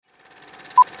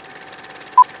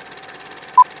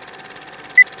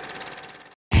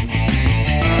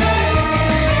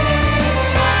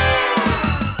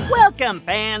am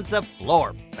fans of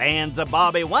Florp, fans of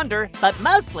Bobby Wonder, but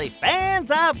mostly fans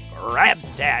of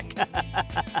Grabstack.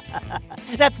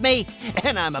 That's me,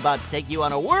 and I'm about to take you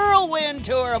on a whirlwind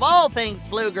tour of all things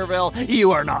Pflugerville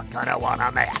you are not gonna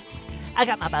wanna miss. I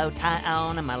got my bow tie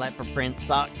on and my leopard print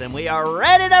socks, and we are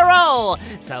ready to roll,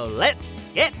 so let's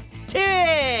get to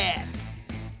it!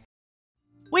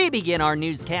 We begin our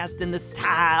newscast in the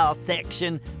style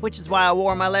section, which is why I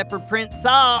wore my leopard print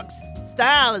socks.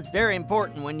 Style is very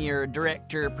important when you're a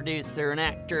director, producer, an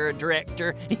actor, a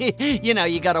director. You know,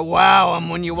 you gotta wow them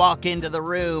when you walk into the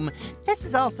room. This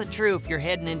is also true if you're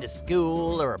heading into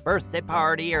school or a birthday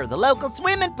party or the local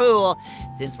swimming pool.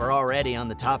 Since we're already on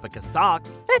the topic of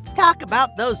socks, let's talk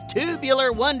about those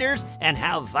tubular wonders and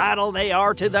how vital they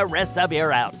are to the rest of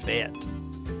your outfit.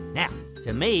 Now,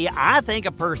 to me, I think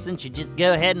a person should just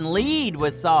go ahead and lead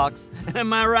with socks.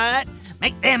 Am I right?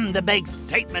 Make them the big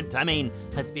statement. I mean,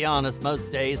 let's be honest, most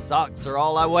days socks are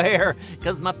all I wear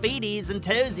because my feeties and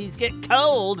toesies get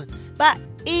cold. But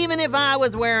even if I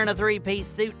was wearing a three-piece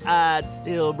suit, I'd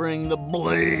still bring the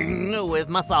bling with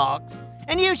my socks.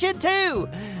 And you should too.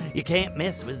 You can't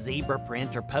miss with zebra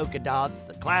print or polka dots.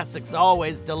 The classics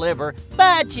always deliver,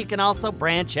 but you can also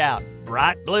branch out.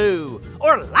 Bright blue,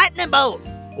 or lightning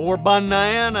bolts, or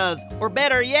bananas, or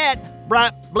better yet,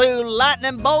 bright blue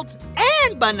lightning bolts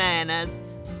and bananas.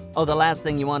 Oh, the last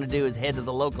thing you want to do is head to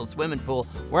the local swimming pool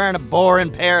wearing a boring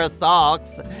pair of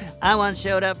socks. I once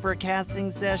showed up for a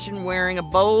casting session wearing a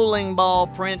bowling ball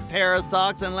print pair of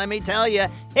socks, and let me tell you,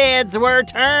 heads were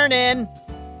turning.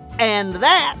 And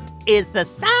that is the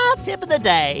style tip of the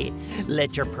day.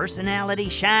 Let your personality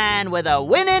shine with a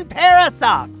winning pair of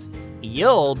socks.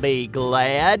 You'll be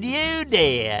glad you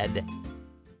did.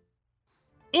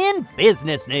 In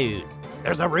business news,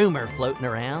 there's a rumor floating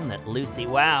around that Lucy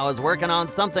Wow is working on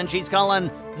something she's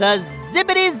calling the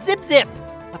Zippity Zip Zip.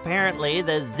 Apparently,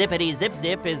 the Zippity Zip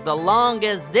Zip is the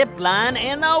longest zip line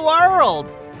in the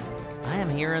world. I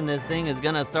am hearing this thing is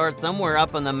gonna start somewhere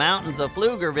up in the mountains of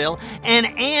Pflugerville and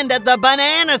end at the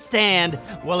banana stand.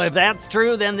 Well, if that's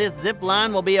true, then this zip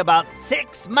line will be about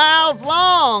 6 miles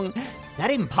long. Is that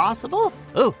even possible?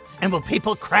 Ooh, and will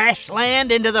people crash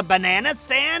land into the banana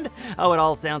stand? Oh, it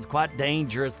all sounds quite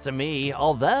dangerous to me,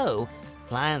 although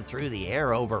flying through the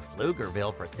air over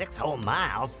Pflugerville for 6 whole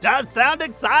miles does sound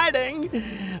exciting.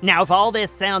 Now, if all this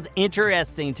sounds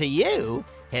interesting to you,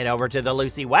 head over to the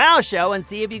Lucy Wow Show and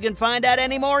see if you can find out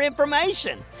any more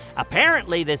information.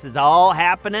 Apparently, this is all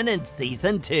happening in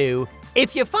Season 2.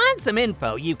 If you find some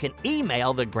info, you can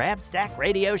email the Grabstack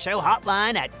Radio Show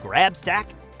hotline at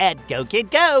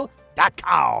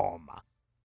grabstack@gokidgo.com.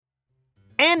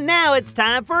 And now it's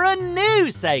time for a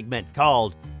new segment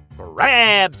called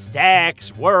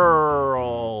Grabstack's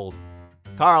World.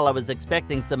 Carl, I was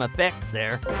expecting some effects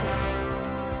there.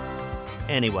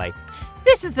 Anyway,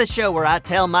 this is the show where I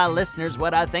tell my listeners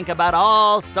what I think about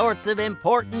all sorts of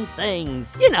important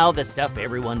things. You know, the stuff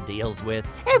everyone deals with.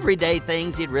 Everyday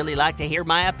things you'd really like to hear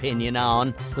my opinion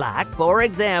on. Like, for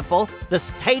example, the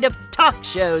state of talk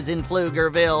shows in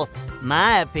Pflugerville.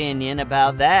 My opinion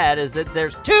about that is that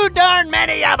there's too darn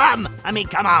many of them. I mean,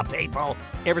 come on, people.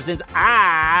 Ever since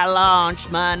I launched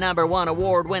my #1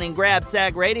 award-winning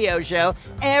Grabstack radio show,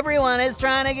 everyone is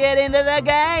trying to get into the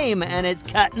game, and it's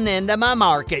cutting into my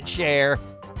market share.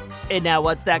 And now,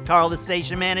 what's that, Carl, the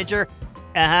station manager?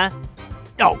 Uh-huh.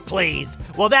 Oh, please.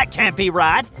 Well, that can't be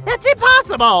right. That's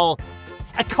impossible.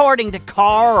 According to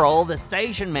Carl, the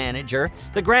station manager,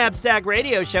 the Grabstack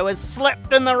radio show has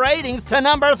slipped in the ratings to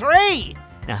 #3.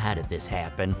 Now, how did this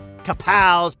happen?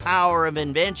 Kapow's Power of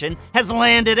Invention has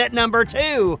landed at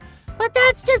 #2. But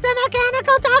that's just a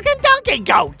mechanical talking donkey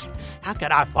goat. How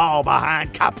could I fall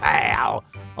behind Kapow?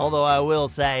 Although I will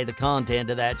say the content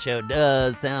of that show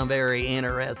does sound very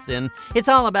interesting. It's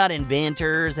all about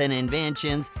inventors and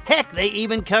inventions. Heck, they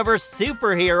even cover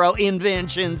superhero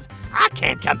inventions. I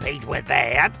can't compete with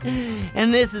that.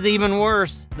 And this is even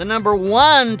worse. The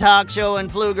 #1 talk show in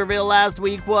Pflugerville last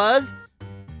week was...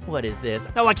 What is this?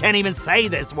 Oh, I can't even say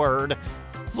this word.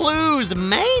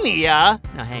 Fluzmania?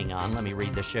 Now, hang on. Let me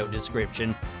read the show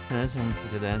description. And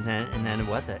then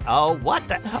what the? Oh, what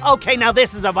the? Okay, now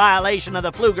this is a violation of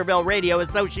the Pflugerville Radio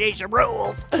Association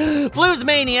rules.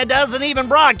 Fluzmania doesn't even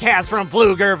broadcast from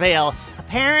Pflugerville.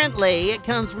 Apparently, it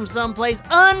comes from someplace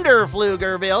under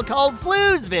Pflugerville called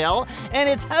Fluzville, and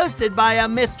it's hosted by a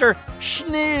Mr.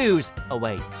 Schnooze. Oh,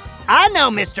 wait. I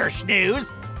know Mr.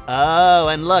 Schnooze. Oh,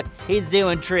 and look, he's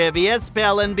doing trivia,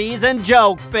 spelling bees, and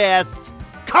joke fests.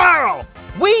 Carl,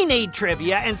 we need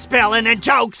trivia and spelling and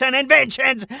jokes and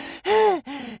inventions.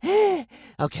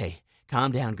 Okay,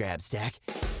 calm down, Grabstack.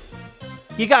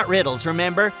 You got riddles,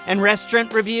 remember? And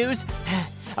restaurant reviews?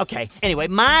 Okay, anyway,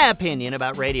 my opinion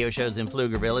about radio shows in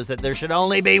Pflugerville is that there should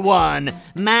only be one.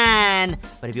 Mine.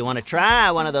 But if you want to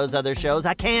try one of those other shows,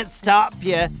 I can't stop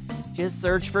you. Just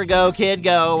search for Go Kid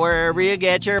Go wherever you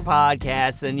get your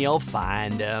podcasts and you'll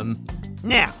find them.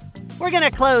 Now, we're going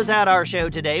to close out our show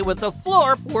today with the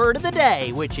Florp word of the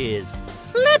day, which is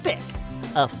flippic.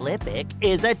 A flippic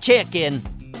is a chicken.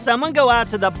 Someone go out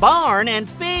to the barn and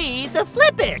feed the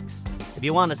flippics. If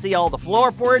you want to see all the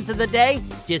Florp words of the day,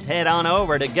 just head on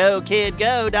over to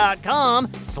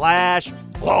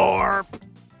gokidgo.com/Florp.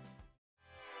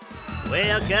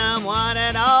 Welcome one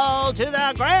and all to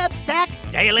the Grabstack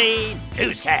Daily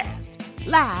Newscast,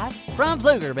 live from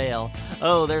Pflugerville.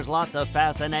 Oh, there's lots of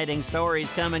fascinating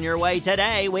stories coming your way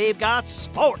today. We've got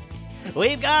sports,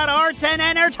 we've got arts and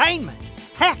entertainment.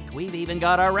 Heck, we've even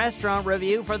got our restaurant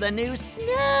review for the new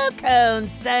snow cone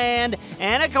stand.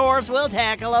 And of course, we'll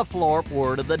tackle a Florp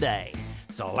word of the day.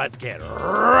 So let's get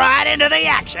right into the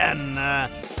action.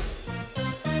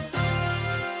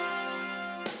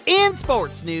 In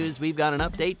sports news, we've got an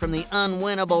update from the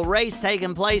unwinnable race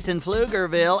taking place in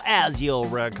Pflugerville. As you'll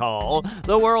recall,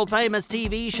 the world-famous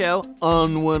TV show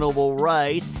Unwinnable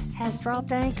Race has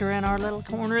dropped anchor in our little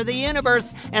corner of the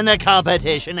universe, and the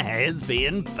competition has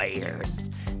been fierce.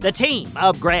 The team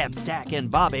of Grabstack and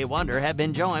Bobby Wonder have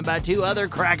been joined by two other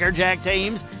Crackerjack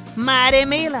teams, Mighty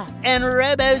Mila and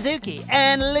Robozuki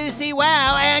and Lucy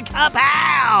Wow and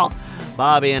Kapow.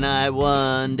 Bobby and I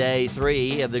won day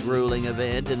 3 of the grueling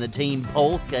event in the team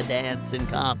polka dancing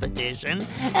competition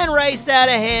and raced out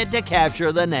ahead to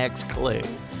capture the next clue.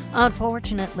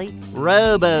 Unfortunately,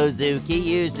 Robozuki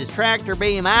used his tractor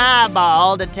beam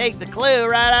eyeball to take the clue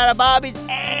right out of Bobby's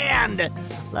hand.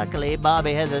 Luckily,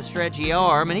 Bobby has a stretchy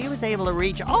arm and he was able to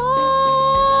reach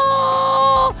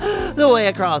all the way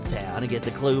across town and get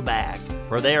the clue back.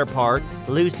 For their part,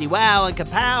 Lucy Wow and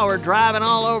Kapow are driving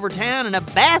all over town in a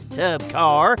bathtub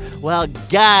car, while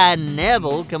Guy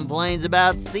Neville complains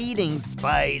about seating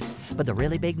space. But the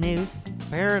really big news?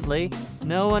 Apparently,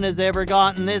 no one has ever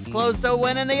gotten this close to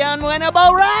winning the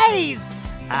unwinnable race.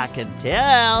 I can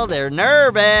tell they're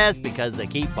nervous because they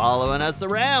keep following us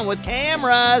around with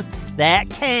cameras. That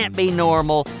can't be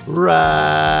normal,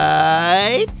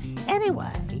 right?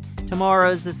 Anyway,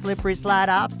 tomorrow's the slippery slide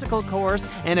obstacle course,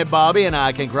 and if Bobby and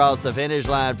I can cross the finish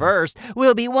line first,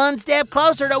 we'll be one step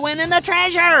closer to winning the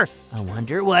treasure. I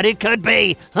wonder what it could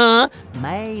be, huh?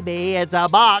 Maybe it's a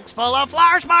box full of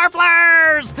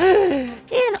Flarshmarflers!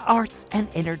 In arts and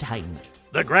entertainment,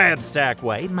 the Grabstack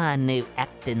Way, my new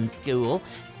acting school,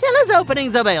 still has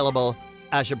openings available.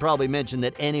 I should probably mention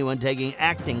that anyone taking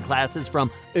acting classes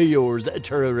from yours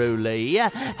truly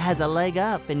has a leg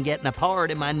up in getting a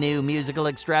part in my new musical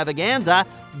extravaganza,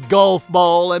 Golf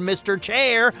Ball and Mr.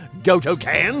 Chair Go to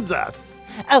Kansas.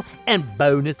 Oh, and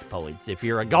bonus points if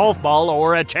you're a golf ball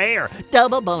or a chair.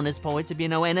 Double bonus points if you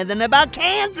know anything about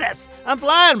Kansas. I'm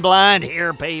flying blind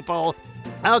here, people.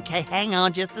 Okay, hang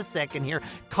on just a second here.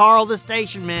 Carl, the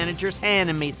station manager's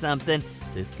handing me something.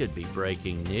 This could be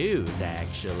breaking news,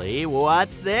 actually.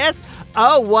 What's this?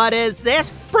 Oh, what is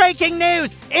this? Breaking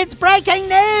news! It's breaking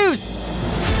news!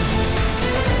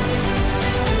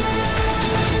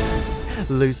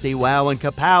 Lucy Wow and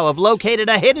Kapow have located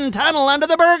a hidden tunnel under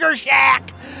the Burger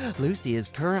Shack. Lucy is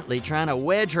currently trying to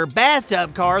wedge her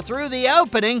bathtub car through the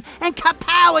opening, and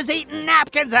Kapow is eating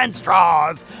napkins and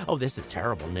straws. Oh, this is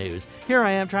terrible news. Here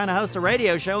I am trying to host a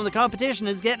radio show, and the competition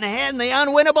is getting ahead in the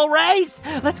unwinnable race.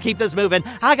 Let's keep this moving.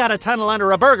 I got a tunnel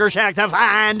under a Burger Shack to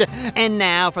find. And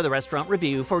now for the restaurant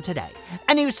review for today.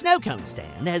 A new snow cone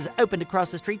stand has opened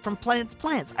across the street from Plants,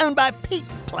 owned by Pete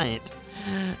Plant.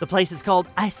 The place is called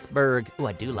Iceberg. Oh,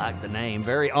 I do like the name.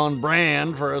 Very on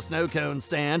brand for a snow cone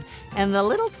stand. And the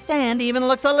little stand even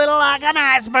looks a little like an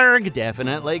iceberg.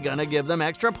 Definitely gonna give them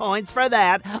extra points for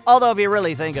that. Although if you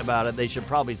really think about it, they should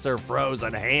probably serve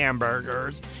frozen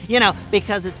hamburgers. You know,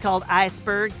 because it's called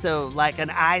Iceberg, so like an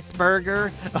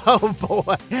iceburger. Oh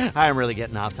boy, I'm really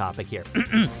getting off topic here.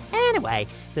 Anyway,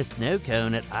 the snow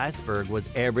cone at Iceberg was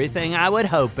everything I would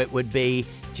hope it would be.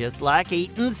 Just like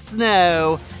eating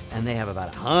snow. And they have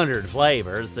about 100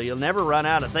 flavors, so you'll never run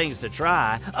out of things to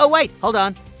try. Oh, wait, hold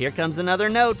on. Here comes another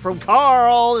note from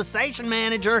Carl, the station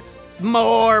manager.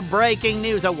 More breaking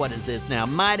news. Oh, what is this now?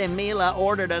 Mighty Mila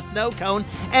ordered a snow cone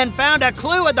and found a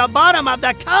clue at the bottom of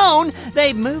the cone.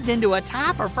 They've moved into a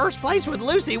tie for first place with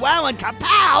Lucy Wow and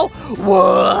Kapow.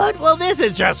 What? Well, this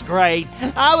is just great.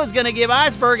 I was going to give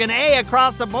Iceberg an A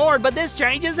across the board, but this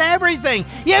changes everything.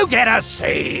 You get a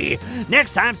C.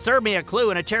 Next time, serve me a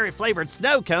clue in a cherry-flavored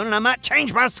snow cone, and I might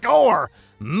change my score.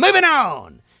 Moving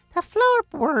on. The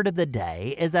Florp word of the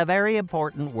day is a very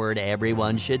important word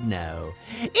everyone should know.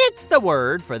 It's the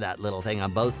word for that little thing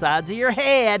on both sides of your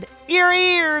head, your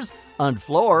ears. On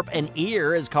Florp, an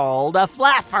ear is called a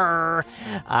flapper.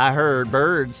 I heard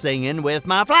birds singing with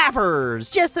my flappers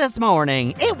just this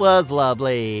morning. It was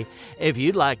lovely. If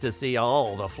you'd like to see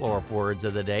all the Florp words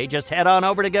of the day, just head on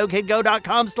over to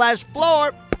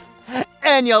GoKidGo.com/Florp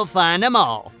and you'll find them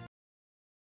all.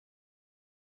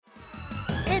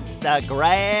 It's the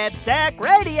Grabstack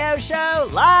Radio Show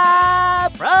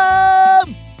live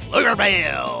from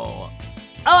Pflugerville.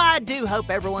 Oh, I do hope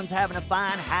everyone's having a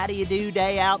fine how-do-you-do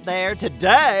day out there.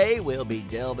 Today, we'll be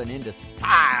delving into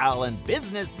style and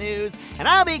business news, and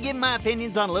I'll be giving my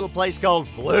opinions on a little place called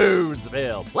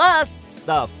Floozeville, plus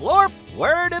the Florp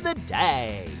word of the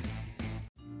day.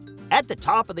 At the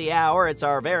top of the hour, it's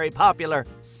our very popular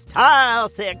style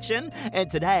section, and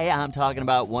today I'm talking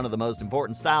about one of the most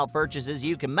important style purchases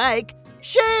you can make,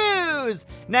 shoes!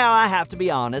 Now, I have to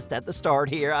be honest, at the start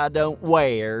here, I don't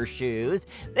wear shoes.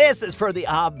 This is for the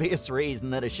obvious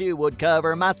reason that a shoe would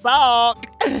cover my sock.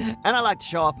 And I like to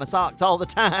show off my socks all the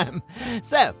time.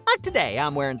 So, like today,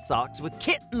 I'm wearing socks with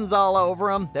kittens all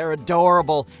over them. They're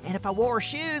adorable. And if I wore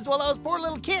shoes, well, those poor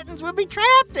little kittens would be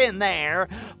trapped in there.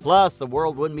 Plus, the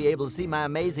world wouldn't be able to see my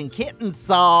amazing kitten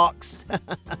socks.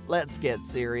 Let's get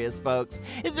serious, folks.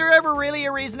 Is there ever really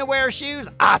a reason to wear shoes?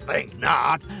 I think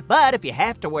not. But if you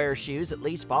have to wear shoes, at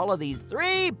least follow these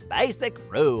 3 basic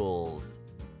rules.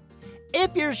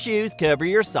 If your shoes cover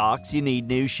your socks, you need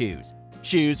new shoes.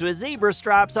 Shoes with zebra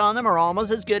stripes on them are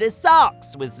almost as good as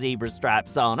socks with zebra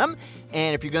stripes on them.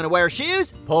 And if you're going to wear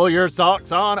shoes, pull your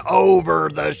socks on over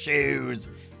the shoes.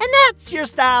 And that's your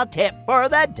style tip for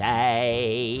the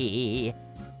day.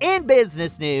 In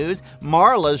business news,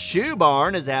 Marla's Shoe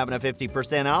Barn is having a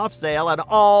 50% off sale on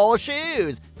all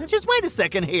shoes. Now just wait a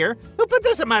second here. Who put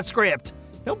this in my script?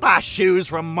 Don't buy shoes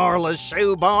from Marla's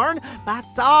Shoe Barn. Buy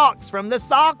socks from the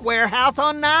Sock Warehouse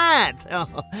on 9th. Oh,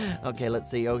 okay, let's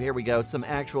see. Oh, here we go. Some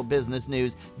actual business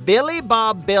news. Billy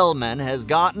Bob Billman has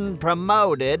gotten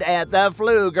promoted at the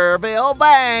Pflugerville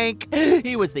Bank.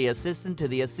 He was the assistant to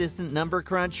the assistant number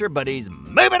cruncher, but he's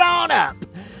moving on up.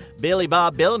 Billy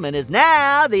Bob Billman is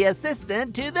now the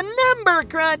assistant to the number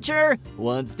cruncher.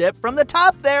 One step from the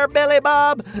top there, Billy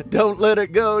Bob. Don't let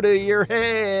it go to your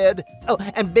head. Oh,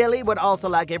 and Billy would also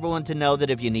like everyone to know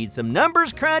that if you need some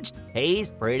numbers crunched,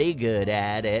 he's pretty good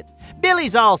at it.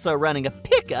 Billy's also running a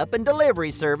pickup and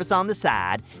delivery service on the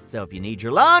side. So if you need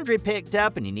your laundry picked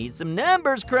up and you need some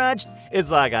numbers crunched, it's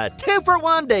like a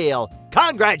 2-for-1 deal.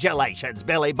 Congratulations,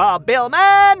 Billy Bob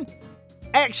Billman.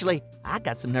 Actually, I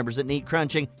got some numbers that need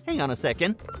crunching. Hang on a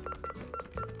second.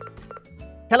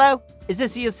 Hello? Is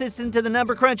this the assistant to the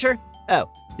number cruncher?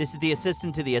 Oh, this is the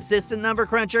assistant to the assistant number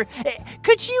cruncher?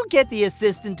 Could you get the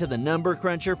assistant to the number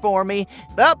cruncher for me?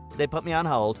 Oh, they put me on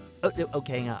hold. Oh,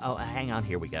 okay, hang on,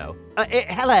 here we go.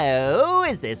 Hello?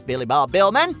 Is this Billy Bob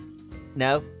Billman?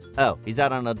 No? Oh, he's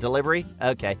out on a delivery?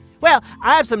 Okay. Well,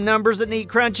 I have some numbers that need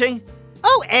crunching.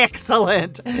 Oh,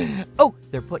 excellent! Oh,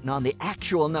 they're putting on the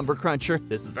actual number cruncher.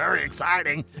 This is very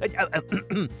exciting.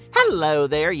 Hello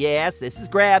there, yes, this is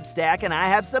Grabstack, and I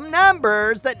have some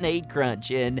numbers that need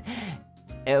crunching.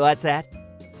 What's that?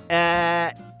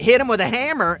 Hit him with a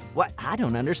hammer? What? I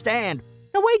don't understand.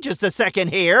 Now, wait just a second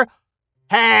here.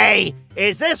 Hey,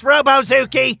 is this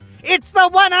Robozuki? It's the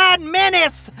One-Eyed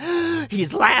Menace!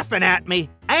 He's laughing at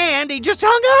me, and he just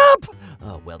hung up!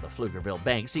 Oh, well, the Pflugerville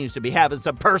Bank seems to be having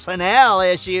some personnel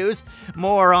issues.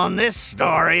 More on this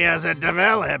story as it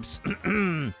develops.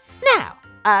 Now,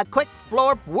 a quick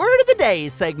Florp Word of the Day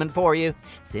segment for you.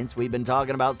 Since we've been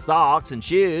talking about socks and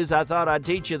shoes, I thought I'd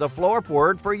teach you the Florp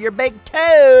word for your big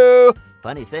toe.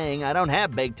 Funny thing, I don't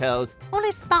have big toes,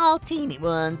 only small, teeny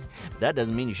ones. That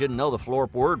doesn't mean you shouldn't know the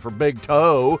Florp word for big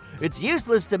toe. It's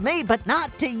useless to me, but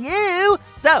not to you.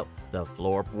 So, the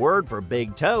Florp word for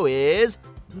big toe is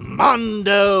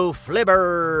Mondo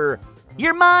Flibber.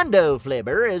 Your Mondo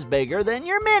Flibber is bigger than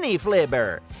your Mini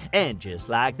Flibber. And just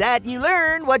like that, you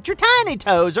learn what your tiny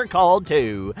toes are called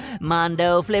too.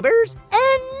 Mondo Flibbers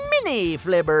and Mini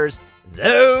Flibbers.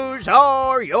 Those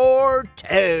are your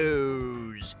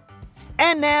toes.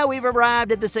 And now we've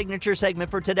arrived at the signature segment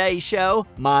for today's show,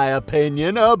 my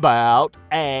opinion about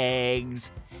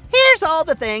eggs. Here's all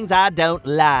the things I don't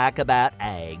like about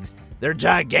eggs. They're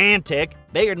gigantic,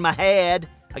 bigger than my head.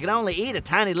 I can only eat a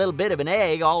tiny little bit of an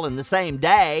egg all in the same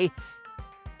day.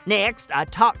 Next, I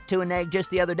talked to an egg just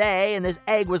the other day, and this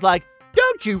egg was like,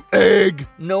 "Don't you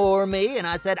egg-nor me." And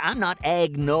I said, "I'm not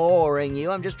egg-noring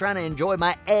you. I'm just trying to enjoy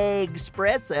my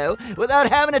egg-espresso without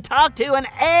having to talk to an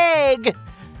egg."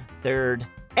 Third,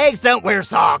 eggs don't wear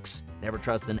socks. Never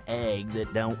trust an egg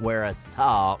that don't wear a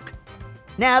sock.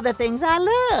 Now, the things I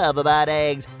love about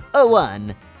eggs.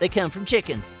 1, they come from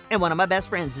chickens, and one of my best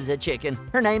friends is a chicken.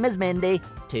 Her name is Mindy.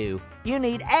 2, you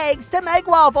need eggs to make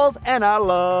waffles, and I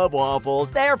love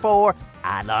waffles. Therefore,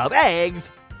 I love eggs.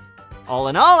 All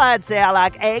in all, I'd say I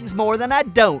like eggs more than I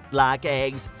don't like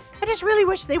eggs. I just really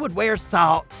wish they would wear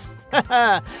socks.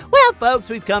 Well, folks,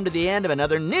 we've come to the end of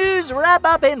another news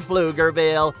wrap-up in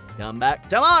Pflugerville. Come back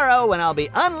tomorrow when I'll be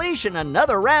unleashing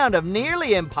another round of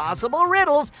nearly impossible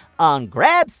riddles on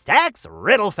Grabstack's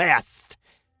Riddle Fest.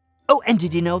 Oh, and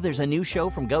did you know there's a new show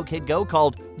from Go Kid Go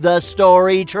called The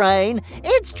Story Train?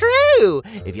 It's true!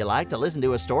 If you like to listen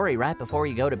to a story right before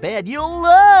you go to bed, you'll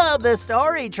love The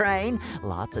Story Train.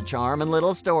 Lots of charming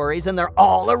little stories, and they're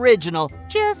all original,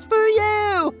 just for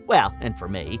you. Well, and for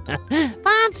me.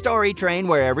 Find Story Train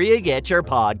wherever you get your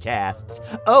podcasts.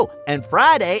 Oh, and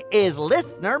Friday is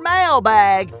Listener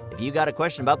Mailbag. If you got a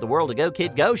question about the World of Go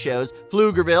Kid Go shows,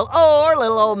 Pflugerville, or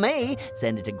little old me,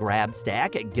 send it to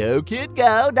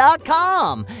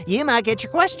grabstack@gokidgo.com. You might get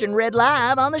your question read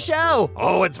live on the show.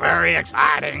 Oh, it's very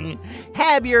exciting.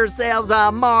 Have yourselves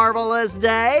a marvelous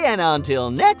day, and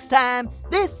until next time,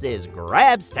 this is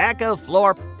Grabstack of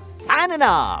Florp signing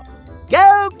off.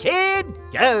 Go Kid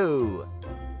Go!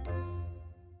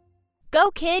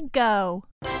 Go Kid Go!